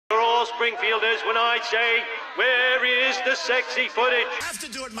all Springfielders when I say, where is the sexy footage?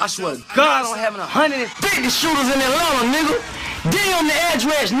 I swear to God, I'm having 150 shooters in Atlanta, nigga. Damn the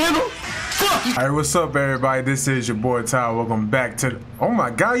address, nigga. Fuck you. All right, what's up, everybody? This is your boy Tyler. Welcome back to the... Oh my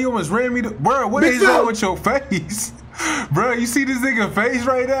God, you almost ran me to... Bro, what is wrong with your face? Bro, you see this nigga face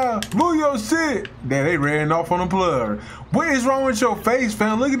right now? Move your shit. Damn, they ran off on the plug. What is wrong with your face,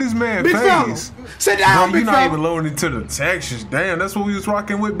 fam? Look at this man's face. Sit down, bro, big you're not even loading into the textures. Damn, that's what we was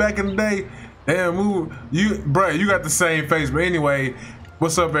rocking with back in the day. Damn, move. Bro, you got the same face. But anyway,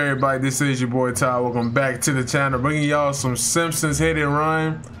 what's up, everybody? This is your boy Ty. Welcome back to the channel, bringing y'all some Simpsons hit and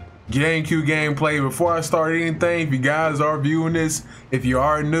run GameCube gameplay. Before I start anything, if you guys are viewing this, if you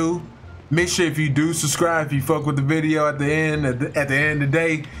are new, make sure if you do subscribe, if you fuck with the video at the end of the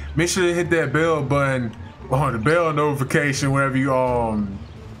day, make sure to hit that bell button on the bell notification whenever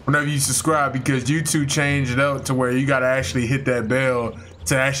you subscribe, because YouTube changed it up to where you gotta actually hit that bell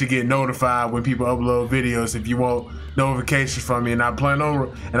to actually get notified when people upload videos if you want notifications from me. And I plan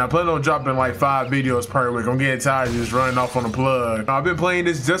on dropping like 5 videos per week. I'm getting tired of just running off on the plug. I've been playing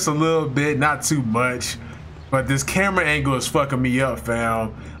this just a little bit, not too much, but this camera angle is fucking me up,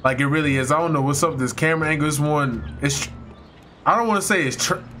 fam. Like, it really is. I don't know what's up with this camera angle. This one, I don't want to say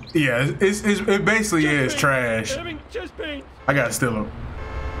it's it basically is trash. I gotta steal it.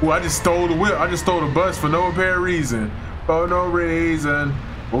 Ooh, I just stole the whip. I just stole the bus for no apparent reason. For no reason.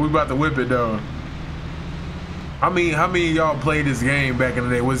 But we about to whip it though. How many of y'all played this game back in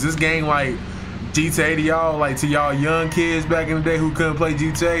the day? Was this game like GTA to y'all? Like to y'all young kids back in the day who couldn't play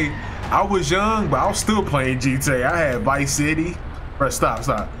GTA? I was young, but I was still playing GTA. I had Vice City. Bro,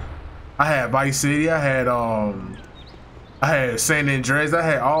 stop. I had Vice City. I had San Andreas. I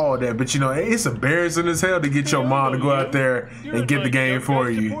had all that. But you know, it's embarrassing as hell to get your mom to go out there and get the game for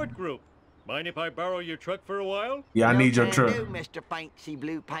you. Mind if I borrow your truck for a while? Yeah, I need your truck. Mr. Fancy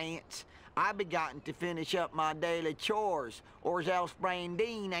Blue Pants. I begotten to finish up my daily chores, or else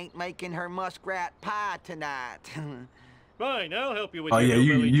Brandine ain't making her muskrat pie tonight. Fine, I'll help you with oh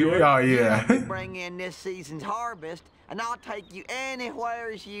your yeah. Bring in this season's harvest, and I'll take you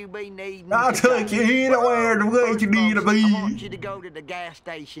anywhere as you be needing. I'll take you anywhere the way you need to be. I want you to go to the gas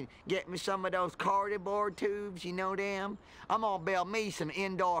station, get me some of those cardboard tubes, you know them? I'm gonna build me some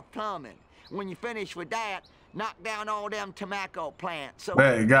indoor plumbing. When you finish with that, knock down all them tobacco plants. So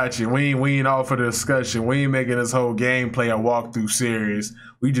hey, got you. We ain't all for the discussion. We ain't making this whole gameplay a walkthrough series.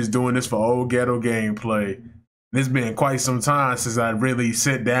 We just doing this for old ghetto gameplay. It's been quite some time since I really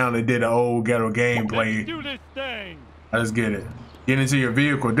sit down and did an old ghetto gameplay. Let's do this thing. Let's get it. Get into your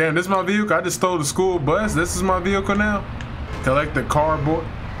vehicle. Damn, this is my vehicle. I just stole the school bus. This is my vehicle now. Collect the cardboard.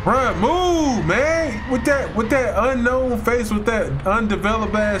 Bruh, move, man. With that unknown face, with that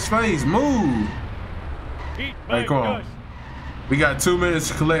undeveloped ass face, move. Hey, come on. We got 2 minutes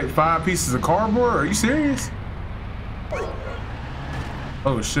to collect 5 pieces of cardboard. Are you serious?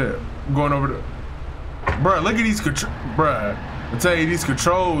 Oh shit. I'm going over the... Bruh, look at these controls. Bruh, I tell you, these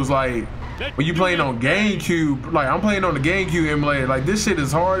controls, like, when you playing on GameCube, like, I'm playing on the GameCube emulator, like, this shit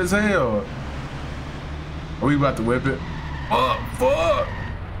is hard as hell. Are we about to whip it? Fuck!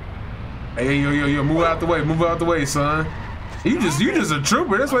 Hey, yo, move out the way, son. You just a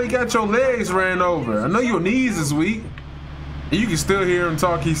trooper. That's why you got your legs ran over. I know your knees is weak. And you can still hear him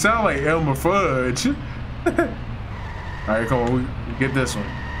talk. He sound like Elmer Fudge. All right, come on. We get this one.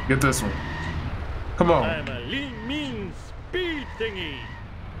 Get this one. Come on. I'm a lean, mean speed thingy.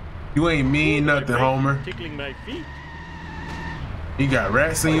 You ain't mean nothing, Homer. Tickling my feet. You got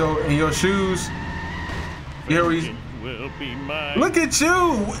rats in your shoes. You hear what he's... Will be mine. Look at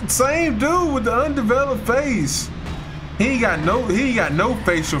you, same dude with the undeveloped face. He ain't got no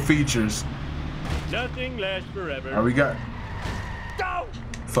facial features. Nothing lasts forever. All right, we got. Go!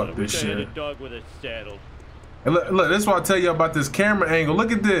 Fuck this shit. A dog with a saddle. Hey, look, this is what I tell you about this camera angle.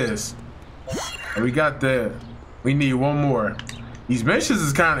 Look at this. And we got that. We need one more. These missions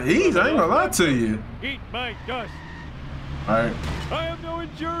is kind of easy. I ain't gonna lie to you. Eat my dust. All right. I have no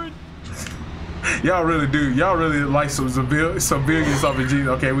insurance. Y'all really do. Y'all really like some civilians off of G.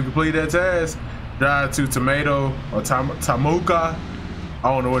 Okay, we complete that task. Drive to Tomato or Tamuka. I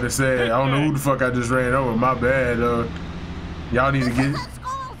don't know what it said. I don't know who the fuck I just ran over. My bad. Y'all need to get.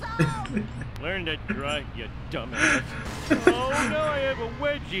 Learn to drive, you dumbass. Oh no, I have a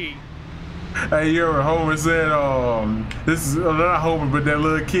wedgie. Hey, you ever Homer said, this is not Homer, but that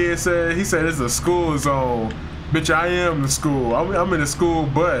little kid said, he said it's a school zone. Bitch, I am the school. I'm in the school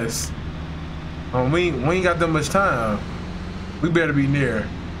bus. We ain't got that much time. We better be near.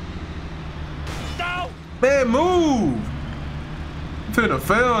 No! Man, move! I'm finna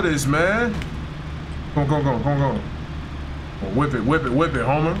fail this, man. Come on. Whip it,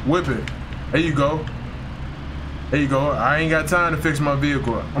 Homer. Whip it. There you go. There you go. I ain't got time to fix my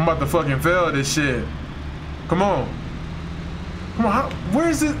vehicle. I'm about to fucking fail this shit. Come on. Come on. Where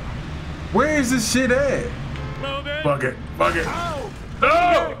is it? Where is this shit at? Fuck it. Fuck it.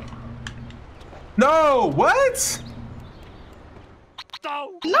 No! No! What?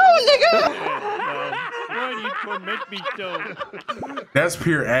 No, nigga! Why do you torment me so? That's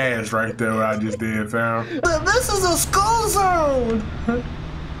pure ass right there, what I just did, fam. This is a school zone!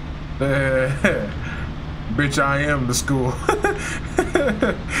 Bitch, I am the school.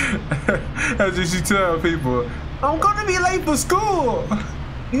 That's what you tell people. I'm gonna be late for school.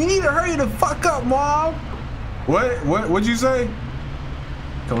 You need to hurry the fuck up, Mom. What'd you say?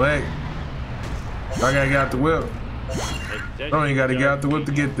 Collect. I gotta get out the whip. I don't even gotta get out the whip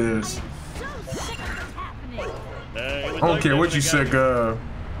to get this. I don't care what you sick of.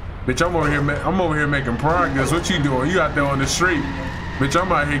 Bitch, I'm over here making progress. What you doing? You out there on the street. Bitch,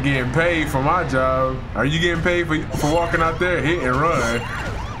 I'm out here getting paid for my job. Are you getting paid for walking out there, hit and run?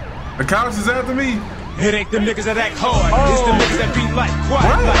 The cops is after me. It ain't them niggas that act hard. Oh. It's the niggas that be like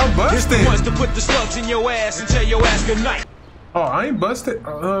quiet. What? I'm busted. It's the ones to put the slugs in your ass and tell your ass good night. Oh, I ain't busted.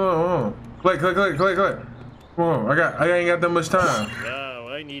 Click. Come on, I ain't got that much time. No,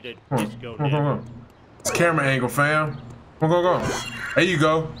 I need a disco. Come on. It's camera angle, fam. Come on. There you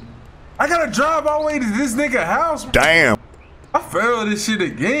go. I gotta drive all the way to this nigga house. Damn. I failed this shit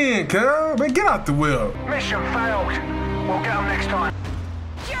again, cuz. Man, get out the wheel. Mission failed. We'll get them next time.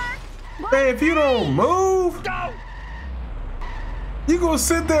 Man, if you don't move, you gonna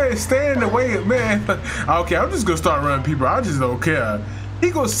sit there and stand in the way, man. Okay, I'm just gonna start running people. I just don't care. He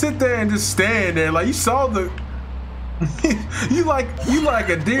gonna sit there and just stand there like you saw the. you like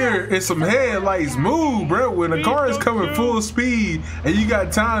a deer in some headlights. Move, bro. When the car is coming full speed and you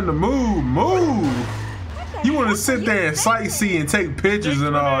got time to move. You want to sit there and sightsee and take pictures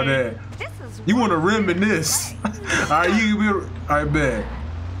and all that. You want to reminisce. All right, bet.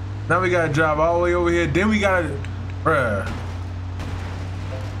 Now we gotta drive all the way over here. Then we gotta, bruh.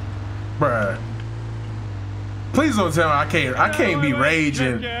 Please don't tell me I can't be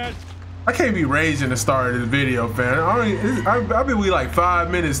raging. I can't be raging to start this video, fam. I've been with like 5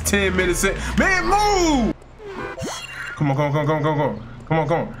 minutes, 10 minutes in. Man, move! Come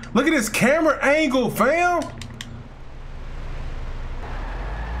on. Look at this camera angle, fam.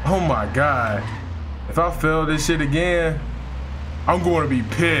 Oh my God. If I fail this shit again, I'm going to be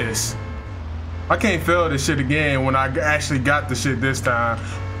pissed. I can't fail this shit again when I actually got the shit this time.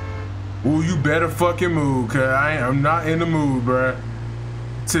 Ooh, you better fucking move, cause I'm not in the mood, bruh.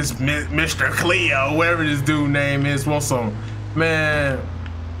 Since Mr. Cleo, whatever this dude name is, wants some, man.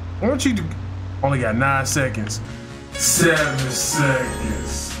 Why don't you only got 9 seconds? 7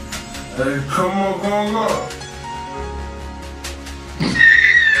 seconds. Hey, come on.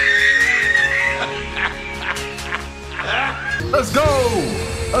 Let's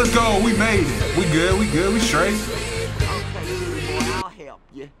go. We made it. We good. We straight. Okay, boy, I'll help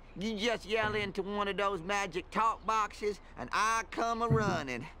you. You just yell into one of those magic talk boxes, and I come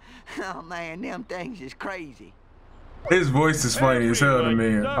a-running. Oh, man, them things is crazy. His voice is funny as hell to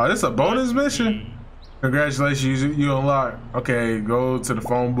me. Oh, this a bonus mission? Congratulations, you unlock. Okay, go to the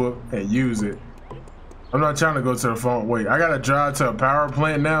phone book and use it. I'm not trying to go to the phone. Wait, I gotta drive to a power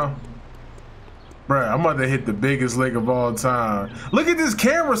plant now? Bruh, I'm about to hit the biggest lick of all time. Look at this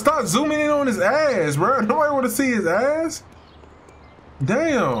camera. Stop zooming in on his ass, bruh. Nobody want to see his ass.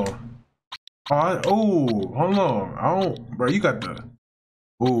 Damn. Oh, hold on. I don't, bro. You got the.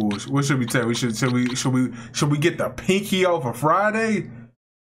 Ooh, what should we take? Should we get the pinky off of Friday?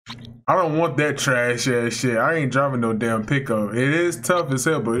 I don't want that trash ass shit. I ain't driving no damn pickup. It is tough as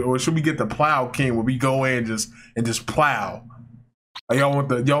hell, but or should we get the plow king where we go in and just plow? Y'all want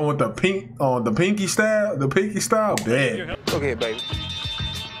the pinky style? The pinky style? Bad. Look here, baby.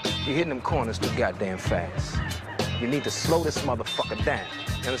 You're hitting them corners too goddamn fast. You need to slow this motherfucker down.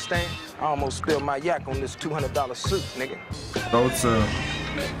 You understand? I almost spilled my yak on this $200 suit, nigga. Oh,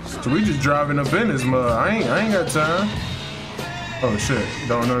 so we just driving up in this mud. I ain't got time. Oh shit!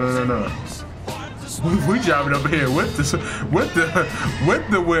 No. We driving up here with the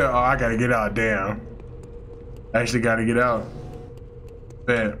wheel. Oh, I gotta get out. Damn. Actually, gotta get out.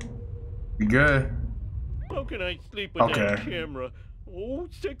 Bad. You good? How can I sleep with that camera? Oh,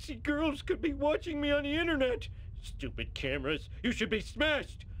 sexy girls could be watching me on the internet. Stupid cameras, you should be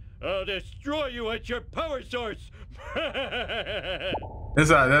smashed. I'll destroy you at your power source.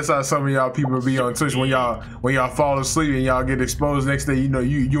 That's how some of y'all people be on Twitch when y'all fall asleep and y'all get exposed. Next day, you know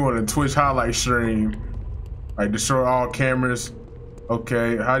you on a Twitch highlight stream, like destroy all cameras.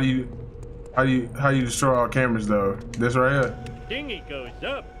 Okay, how do you? How do you destroy all cameras though? This right here. Dinghy goes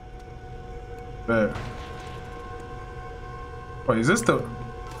up. Bet. Wait, is this the?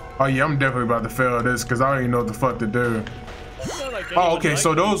 Oh yeah, I'm definitely about to fail this because I don't even know what the fuck to do. Oh, okay,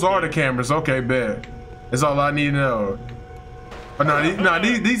 so those are the cameras. Okay, bet. That's all I need to know. But no,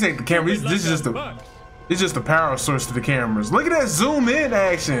 these ain't the cameras. This is just the. It's just the power source to the cameras. Look at that zoom in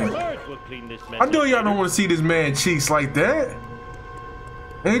action. I know y'all don't want to see this man cheeks like that.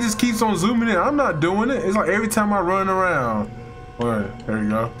 And he just keeps on zooming in. I'm not doing it. It's like every time I run around. Alright, there you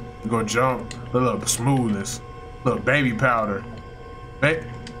go. You go jump. A little smoothness. A little baby powder. Hey,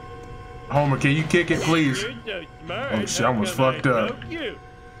 Homer, can you kick it, please? Oh shit, I almost fucked up.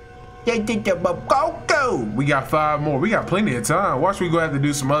 We got 5 more. We got plenty of time. Watch, we gonna have to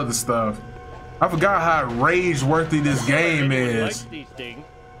do some other stuff. I forgot how rage-worthy this game is.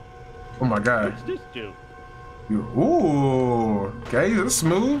 Oh my god. What's this do? Ooh, okay, that's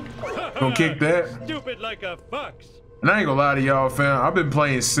smooth. Gonna kick that. Stupid like a fox. And I ain't gonna lie to y'all, fam. I've been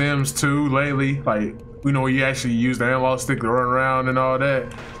playing Sims 2 lately. Like, you know, you actually use the analog stick to run around and all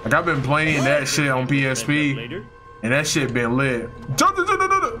that. Like, I've been playing that shit on PSP, and that shit been lit.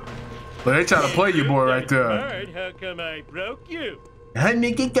 But they try to play your boy right there. How come I broke you?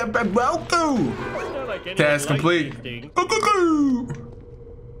 Task complete.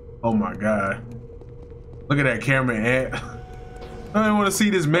 Oh my god. Look at that camera, Ant. I don't want to see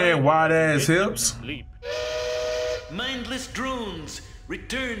this man wide ass hips. Mindless drones,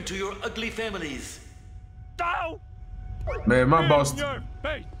 return to your ugly families. Man, my boss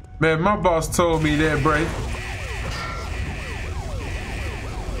told me that, bro.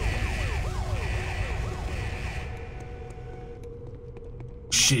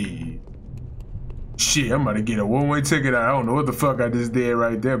 Shit, I'm about to get a one-way ticket. I don't know what the fuck I just did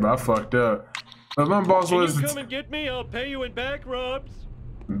right there, but I fucked up. But my boss was. Can you come and get me? I'll pay you in back rubs.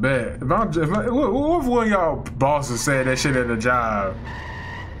 Bet. What if one of y'all bosses said that shit at the job?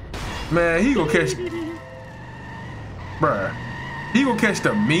 Man, he gonna catch. Bruh. He gonna catch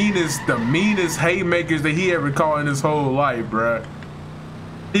the meanest haymakers that he ever caught in his whole life, bruh.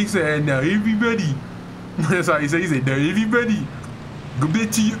 He said, now everybody. That's how he said. He said, now everybody. Go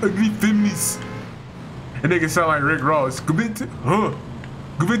back to your ugly families. And they can sound like Rick Ross. Go back to, Go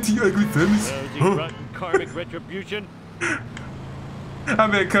back to your ugly families. Rotten karmic retribution. I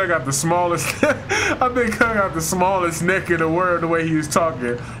bet Cug got the smallest. I bet Cug got the smallest neck in the world. The way he was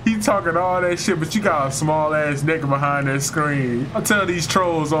talking, he talking all that shit, but you got a small ass neck behind that screen. I tell these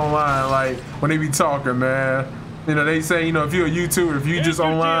trolls online, like when they be talking, man. You know they say, you know, if you're a YouTuber, if you just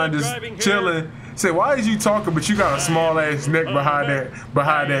online, just chilling. Say, why is you talking, but you got a small ass neck behind that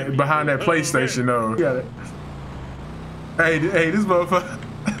PlayStation though? You got it. Hey, this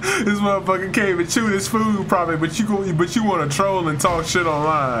motherfucker came and chewed his food probably, but you want to troll and talk shit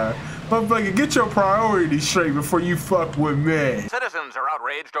online. Motherfucker, get your priorities straight before you fuck with me. Citizens are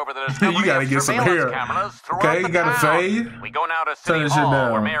outraged over the discovery you gotta get some hair. Okay, you gotta fade. We go now to City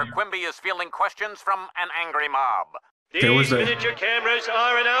Hall, where Mayor Quimby is fielding questions from an angry mob. These miniature cameras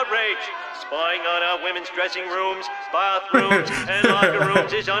are an outrage. Spying on our women's dressing rooms, bathrooms, and locker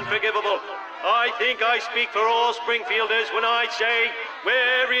rooms is unforgivable. I think I speak for all Springfielders when I say,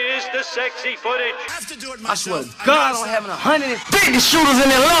 where is the sexy footage? I swear to God, I'm having 150 shooters in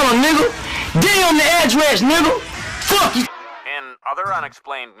Atlanta, nigga. Damn the address, nigga. Fuck you. In other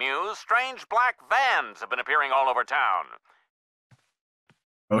unexplained news, strange black vans have been appearing all over town.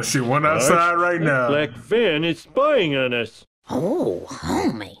 Oh shit, one outside right now. Black van is spying on us. Oh,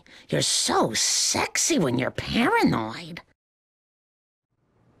 homie, you're so sexy when you're paranoid.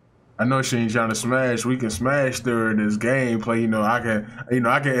 I know she ain't trying to smash. We can smash during this gameplay. You know, I can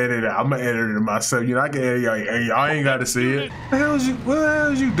edit it. I'm gonna edit it myself. You know, I can edit it. Y'all ain't got to see it. What the hell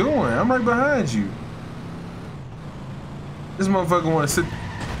is you doing? I'm right behind you. This motherfucker want to sit.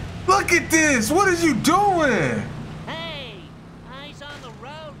 Look at this. What is you doing?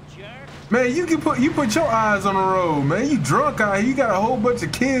 Man, you put your eyes on the road, man. You drunk out here. You got a whole bunch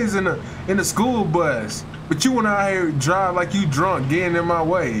of kids in the school bus, but you went out here drive like you drunk, getting in my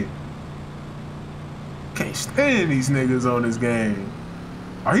way. Can't stand these niggas on this game.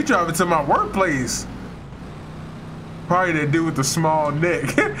 Oh, he driving to my workplace. Probably that dude with the small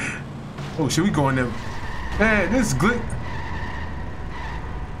neck. Oh shit, we going there. Man, this glitch.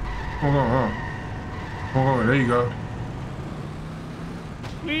 Hold on. There you go.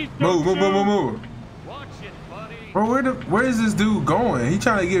 Move. Watch it, buddy. Bro, where is this dude going? He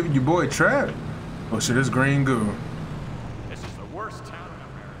trying to give your boy a trap. Oh shit, this green goo. This is the worst town in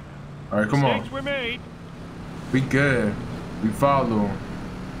America. All right, come on. Mistakes were made. We good. We follow him.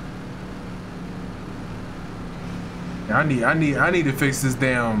 I need to fix this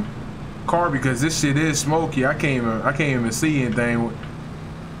damn car because this shit is smoky. I can't even see anything.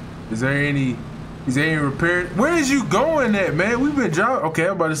 Is there any repair? Where is you going at, man? We've been driving. Okay,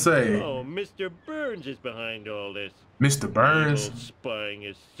 I'm about to say. Oh, Mr. Burns is behind all this. Mr. Burns? Evil spying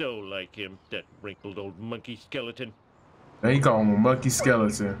is so like him, that wrinkled old monkey skeleton. Man, you call him a monkey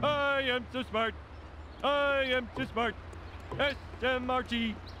skeleton. I am so smart. I am so smart.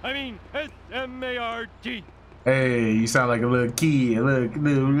 S-M-R-T. I mean S-M-A-R-T. Hey, you sound like a little kid, a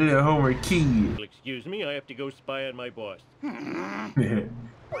little Homer kid. Excuse me, I have to go spy on my boss.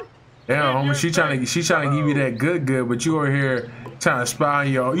 Damn, homie, she trying to give you that good, but you over here trying to spy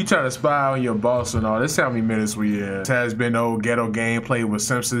on your boss and all. That's how many minutes we in. This has been old ghetto gameplay with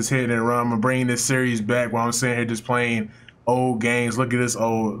Simpsons hit and run. I'm gonna bring this series back while I'm sitting here just playing old games. Look at this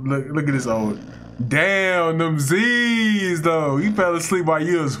old, look at this old. Damn, them Z's though. You fell asleep while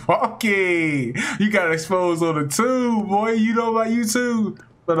you was walking. You got exposed on the tube, boy. You know about YouTube.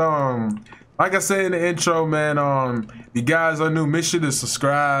 But like I said in the intro, man, if you guys are new, make sure to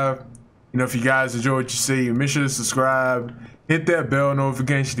subscribe. You know, if you guys enjoy what you see, make sure to subscribe. Hit that bell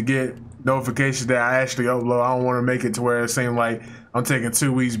notification to get notifications that I actually upload. I don't want to make it to where it seems like I'm taking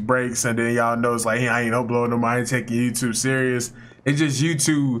 2 weeks breaks and then y'all know it's like, hey, I ain't uploading them. I ain't taking YouTube serious. It's just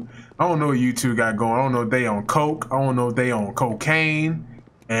YouTube. I don't know what YouTube got going. I don't know if they on coke. I don't know if they on cocaine.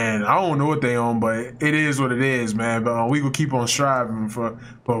 And I don't know what they on, but it is what it is, man. But we will keep on striving for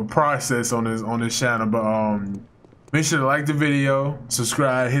process on this channel. But make sure to like the video,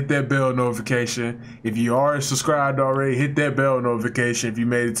 subscribe, hit that bell notification. If you are subscribed already, hit that bell notification if you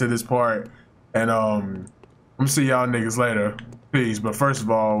made it to this part. And I'm gonna see y'all niggas later. Peace. But first of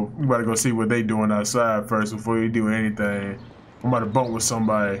all, we gotta go see what they doing outside first before we do anything. I'm about to bump with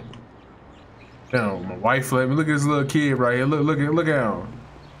somebody. Damn, my wife let me. Look at this little kid right here. Look at him.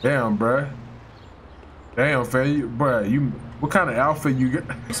 Damn, bruh. Damn, fam. Bruh, what kind of outfit you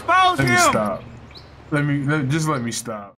got? Expose him! Let me stop. Let me stop.